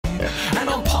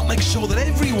on pop, make sure that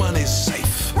everyone is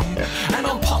safe. And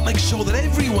on pop, make sure that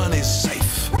everyone is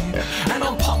safe. And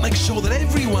on pop, make sure that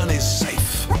everyone is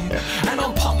safe. And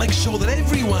on pop, make sure that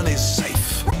everyone is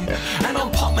safe. And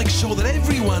on pop, make sure that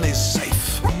everyone is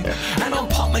safe. And on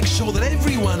pop, make sure that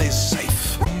everyone is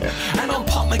safe. And on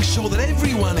pop, make sure that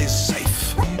everyone is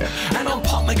safe. And on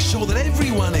pop, make sure that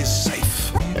everyone is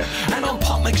safe. And on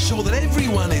pop, make sure that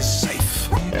everyone is safe.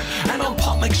 And on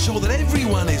pop, make sure that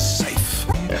everyone is safe.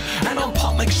 And on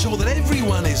pop, make sure that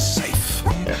everyone is safe.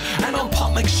 And on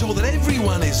pop, make sure that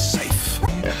everyone is safe.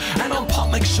 And on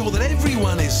pop, make sure that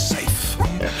everyone is safe.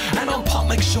 And on pop,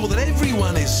 make sure that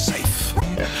everyone is safe.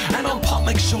 And on pop,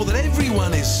 make sure that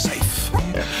everyone is safe.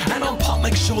 And on pop,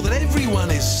 make sure that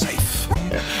everyone is safe.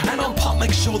 And on pop,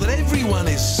 make sure that everyone is safe. And on pop, make sure that everyone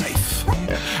is safe.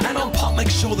 And on pop, make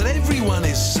sure that everyone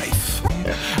is safe.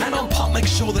 And on pop, make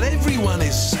sure that everyone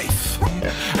is safe.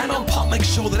 And on pop, make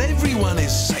sure that everyone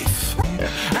is safe.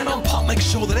 And on pop, make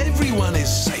sure that everyone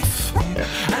is safe.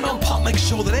 And on pop, make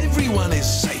sure that everyone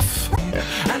is safe.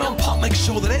 And on pop, make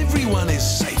sure that everyone is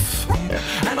safe.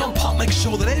 And on pop, make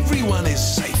sure that everyone is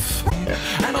safe.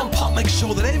 And on pop, make sure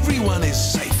that everyone is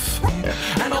safe.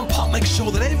 And on pop, make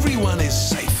sure that everyone is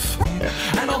safe.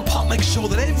 And on pop, make sure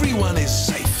that everyone is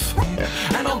safe.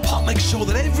 And on pop, make sure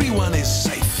that everyone is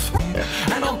safe.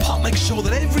 And on pop, make sure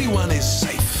that everyone is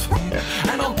safe.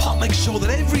 And on pop, make sure that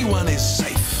everyone is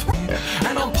safe.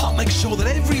 And on pop, make sure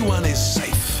that everyone is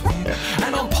safe.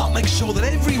 And on pop, make sure that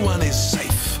everyone is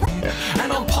safe.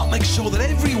 And on pop, make sure that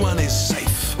everyone is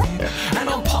safe. And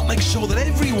on pop, make sure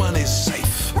that everyone is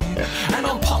safe. And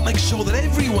on pop, make sure that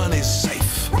everyone is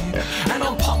safe. And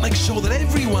on pop, make sure that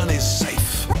everyone is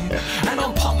safe.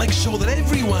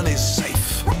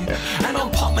 And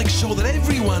on pop, make sure that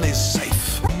everyone is safe.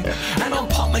 And on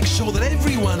pop, make sure that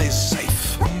everyone is safe.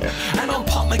 And on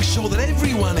pop, make sure that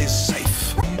everyone is safe.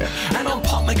 And on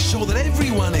pop, make sure that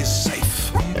everyone is safe.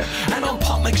 And on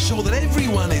pop, make sure that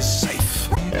everyone is safe.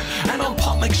 And on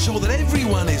pop, make sure that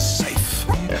everyone is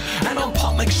safe. And on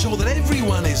pop, make sure that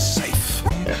everyone is safe.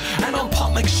 And on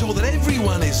pop, make sure that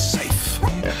everyone is safe.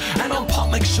 And on pop,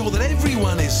 make sure that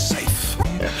everyone is safe.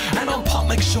 And on pop,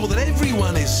 make sure that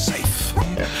everyone is safe.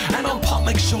 And on pop,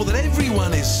 make sure that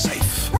everyone is safe.